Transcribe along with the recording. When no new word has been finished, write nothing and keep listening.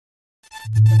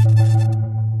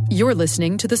You're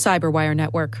listening to the Cyberwire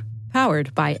Network,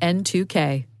 powered by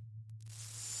N2K.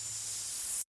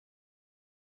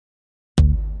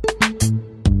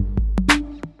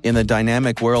 In the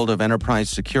dynamic world of enterprise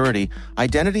security,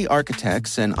 identity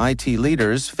architects and IT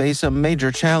leaders face a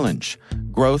major challenge.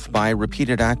 Growth by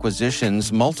repeated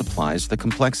acquisitions multiplies the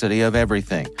complexity of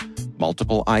everything.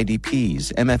 Multiple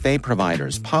IDPs, MFA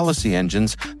providers, policy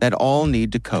engines that all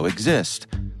need to coexist.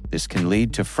 This can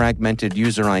lead to fragmented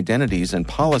user identities and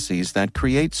policies that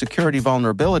create security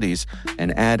vulnerabilities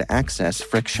and add access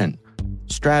friction.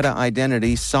 Strata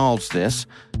Identity solves this.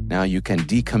 Now you can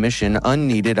decommission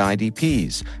unneeded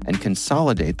IDPs and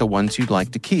consolidate the ones you'd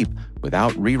like to keep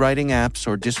without rewriting apps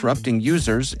or disrupting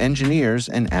users, engineers,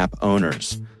 and app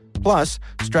owners. Plus,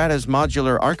 Strata's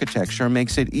modular architecture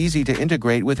makes it easy to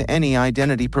integrate with any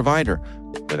identity provider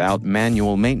without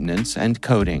manual maintenance and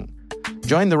coding.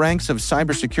 Join the ranks of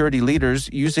cybersecurity leaders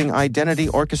using identity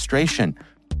orchestration.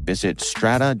 Visit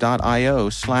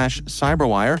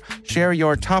strata.io/cyberwire, share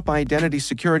your top identity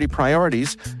security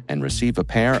priorities, and receive a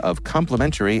pair of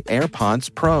complimentary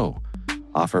AirPods Pro.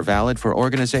 Offer valid for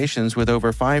organizations with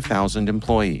over 5,000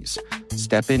 employees.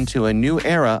 Step into a new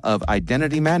era of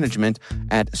identity management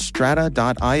at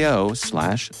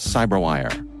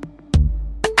strata.io/cyberwire.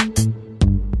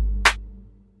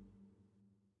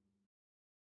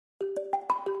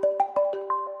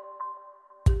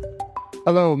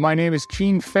 Hello, my name is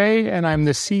Gene Fay, and I'm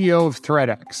the CEO of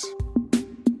ThreatX.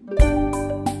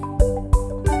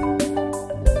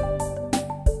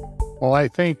 Well, I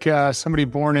think somebody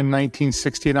born in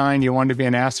 1969, you wanted to be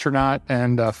an astronaut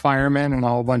and a fireman and a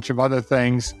whole bunch of other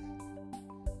things.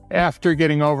 After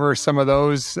getting over some of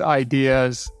those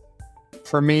ideas,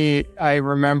 for me, I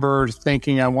remember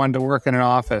thinking I wanted to work in an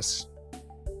office.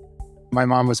 My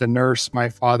mom was a nurse. My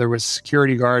father was a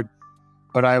security guard.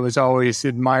 But I was always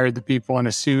admired the people in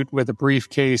a suit with a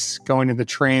briefcase going to the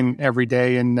train every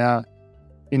day in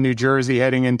New Jersey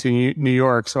heading into New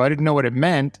York. So I didn't know what it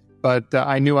meant, but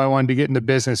I knew I wanted to get into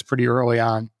business pretty early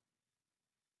on.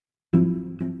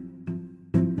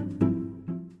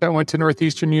 I went to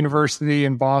Northeastern University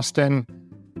in Boston,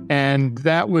 and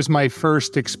that was my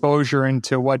first exposure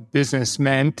into what business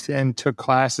meant, and took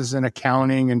classes in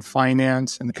accounting and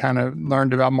finance and kind of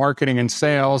learned about marketing and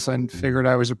sales, and figured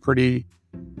I was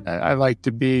I like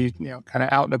to be, kind of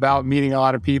out and about, meeting a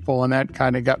lot of people, and that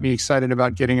kind of got me excited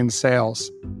about getting into sales.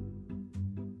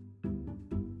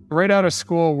 Right out of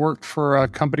school, worked for a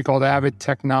company called Avid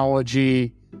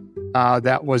Technology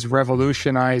that was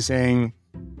revolutionizing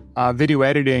video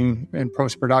editing and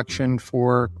post-production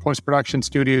for post-production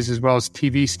studios as well as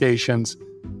TV stations.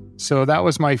 So that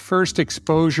was my first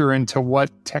exposure into what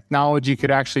technology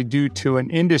could actually do to an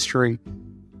industry.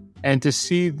 And to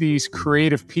see these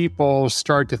creative people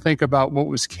start to think about what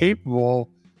was capable,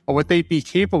 or what they'd be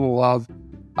capable of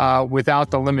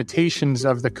without the limitations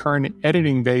of the current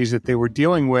editing days that they were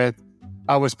dealing with,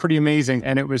 was pretty amazing.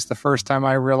 And it was the first time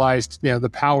I realized, the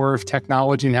power of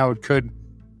technology and how it could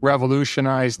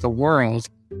revolutionize the world.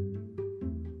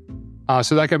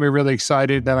 So that got me really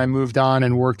excited. Then I moved on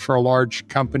and worked for a large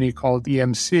company called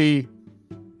EMC.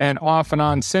 And off and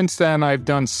on since then, I've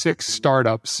done 6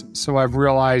 startups. So I've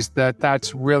realized that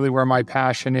that's really where my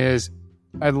passion is.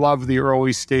 I love the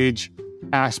early stage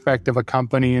aspect of a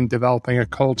company and developing a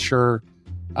culture,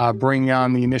 bringing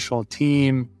on the initial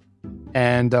team,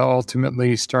 and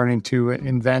ultimately starting to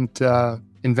invent a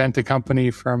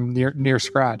company from near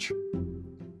scratch.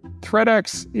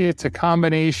 ThreatX, it's a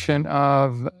combination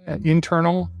of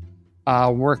internal,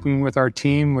 working with our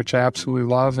team, which I absolutely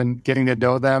love, and getting to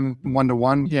know them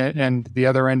one-to-one, and the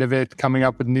other end of it, coming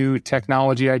up with new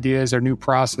technology ideas or new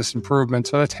process improvements.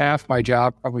 So that's half my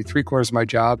job, probably 3/4 of my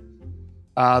job.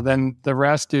 Then the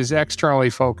rest is externally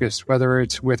focused, whether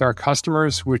it's with our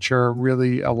customers, which are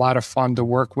really a lot of fun to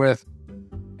work with,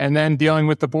 and then dealing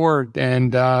with the board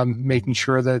and making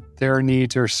sure that their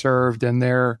needs are served and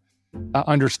they're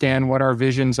understand what our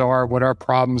visions are, what our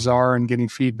problems are, and getting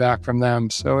feedback from them.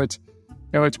 So it's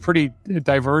pretty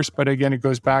diverse, but again, it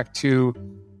goes back to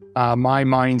my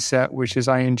mindset, which is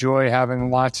I enjoy having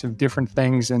lots of different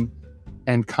things and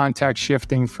context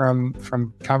shifting from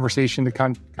conversation to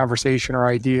conversation or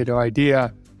idea to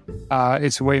idea.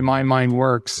 It's the way my mind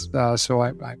works. So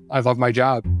I love my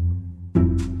job.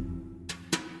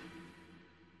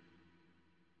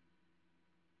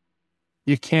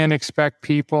 You can't expect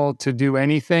people to do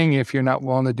anything if you're not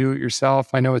willing to do it yourself.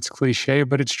 I know it's cliche,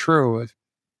 but it's true.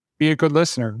 Be a good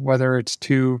listener, whether it's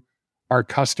to our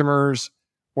customers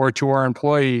or to our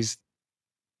employees.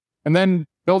 And then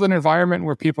build an environment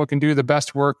where people can do the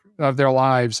best work of their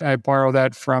lives. I borrow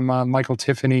that from Michael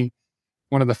Tiffany,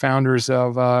 one of the founders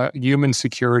of Human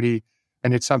Security,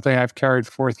 and it's something I've carried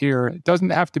forth here. It doesn't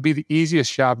have to be the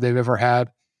easiest job they've ever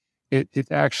had.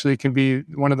 It actually can be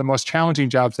one of the most challenging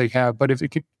jobs they have. But if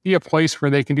it can be a place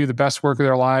where they can do the best work of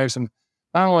their lives and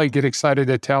not only get excited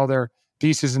to tell their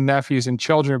nieces and nephews and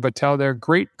children, but tell their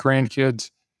great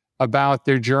grandkids about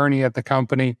their journey at the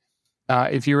company.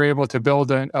 If you're able to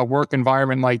build a work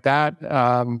environment like that,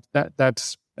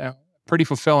 that's pretty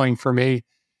fulfilling for me.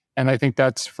 And I think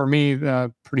that's, for me,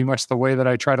 pretty much the way that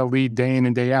I try to lead day in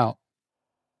and day out.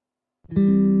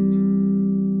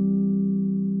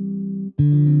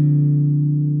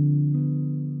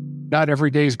 Not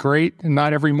every day is great, and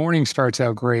not every morning starts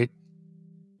out great.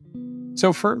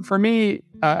 So for me,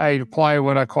 I apply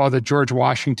what I call the George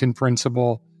Washington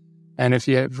principle. And if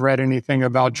you have read anything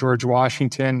about George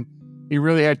Washington, he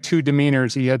really had two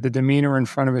demeanors. He had the demeanor in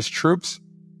front of his troops,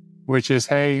 which is,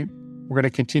 hey, we're going to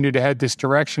continue to head this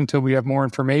direction until we have more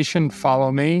information.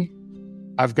 Follow me.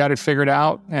 I've got it figured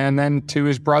out. And then to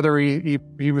his brother, he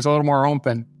was a little more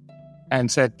open and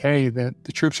said, hey, the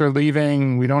troops are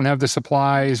leaving. We don't have the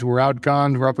supplies. We're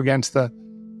outgunned. We're up against the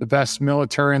best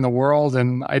military in the world.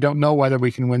 And I don't know whether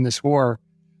we can win this war.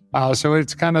 So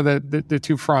it's kind of the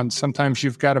two fronts. Sometimes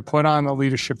you've got to put on the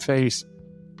leadership face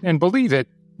and believe it,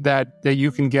 that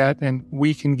you can get and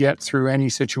we can get through any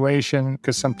situation,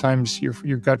 because sometimes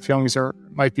your gut feelings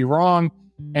might be wrong,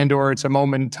 and or it's a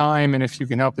moment in time. And if you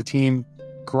can help the team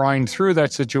grind through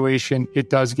that situation, it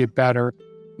does get better.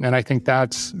 And I think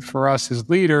that's, for us as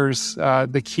leaders,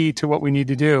 the key to what we need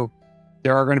to do.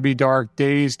 There are going to be dark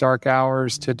days, dark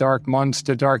hours, to dark months,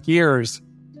 to dark years.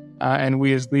 And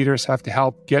we as leaders have to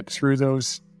help get through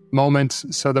those moments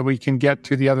so that we can get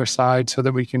to the other side, so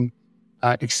that we can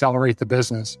accelerate the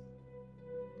business.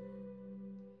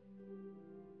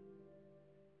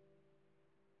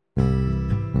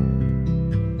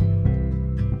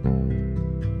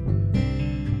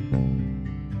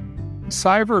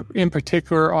 Cyber in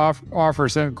particular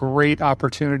offers a great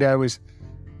opportunity.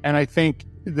 And I think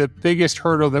the biggest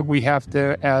hurdle that we have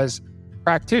to, as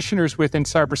practitioners within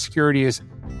cybersecurity, is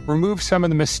remove some of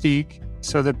the mystique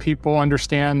so that people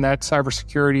understand that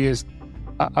cybersecurity is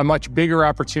a much bigger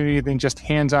opportunity than just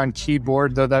hands-on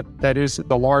keyboard, though that is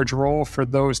the large role for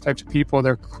those types of people.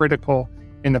 They're critical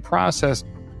in the process,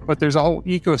 but there's a whole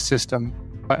ecosystem.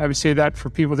 I would say that for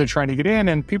people that are trying to get in,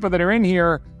 and people that are in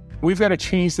here, we've got to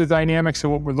change the dynamics of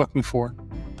what we're looking for.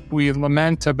 We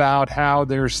lament about how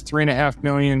there's 3.5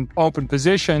 million open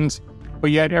positions, but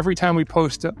yet every time we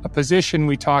post a position,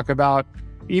 we talk about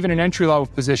even an entry-level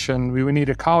position. We would need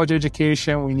a college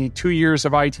education. We need 2 years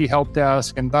of IT help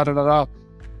desk and da-da-da-da.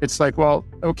 It's like, well,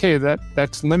 okay,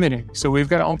 that's limiting. So we've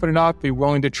got to open it up, be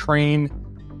willing to train,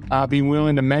 be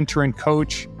willing to mentor and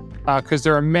coach, because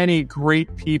there are many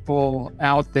great people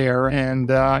out there.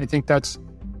 And I think that's,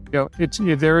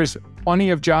 there is plenty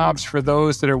of jobs for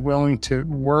those that are willing to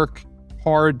work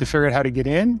hard to figure out how to get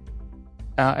in,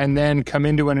 and then come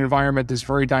into an environment that's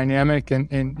very dynamic.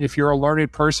 And if you're a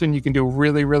learned person, you can do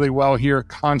really, really well here,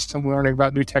 constantly learning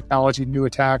about new technology, new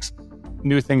attacks,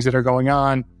 new things that are going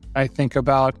on. I think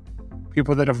about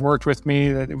people that have worked with me,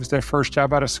 that it was their first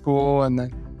job out of school, and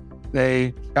then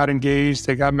they got engaged,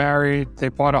 they got married, they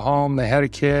bought a home, they had a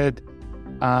kid,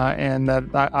 and that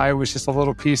I was just a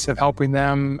little piece of helping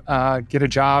them get a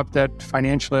job that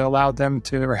financially allowed them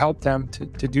to, or helped them to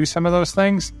do some of those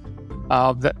things.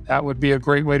 That would be a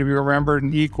great way to be remembered.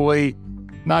 And equally,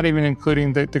 not even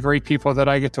including the great people that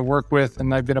I get to work with,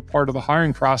 and I've been a part of the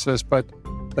hiring process, but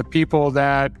the people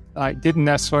that I didn't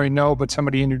necessarily know, but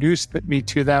somebody introduced me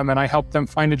to them, and I helped them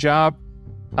find a job.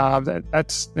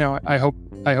 That's I hope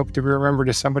to be remembered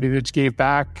as somebody that gave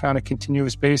back on a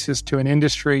continuous basis to an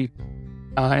industry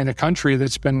and a country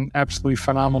that's been absolutely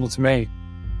phenomenal to me.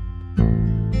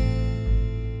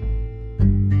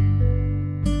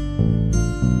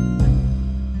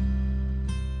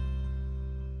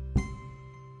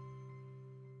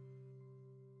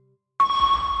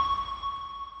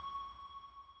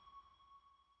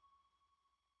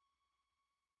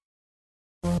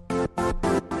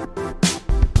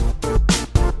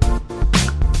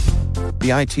 The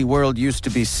IT world used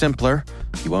to be simpler.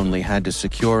 You only had to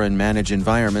secure and manage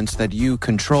environments that you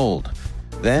controlled.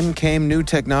 Then came new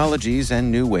technologies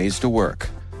and new ways to work.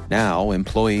 Now,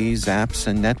 employees, apps,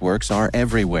 and networks are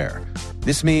everywhere.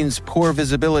 This means poor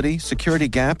visibility, security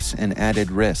gaps, and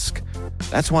added risk.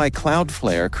 That's why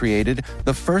Cloudflare created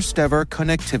the first-ever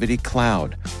connectivity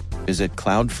cloud. Visit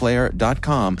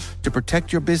cloudflare.com to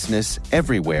protect your business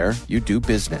everywhere you do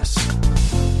business.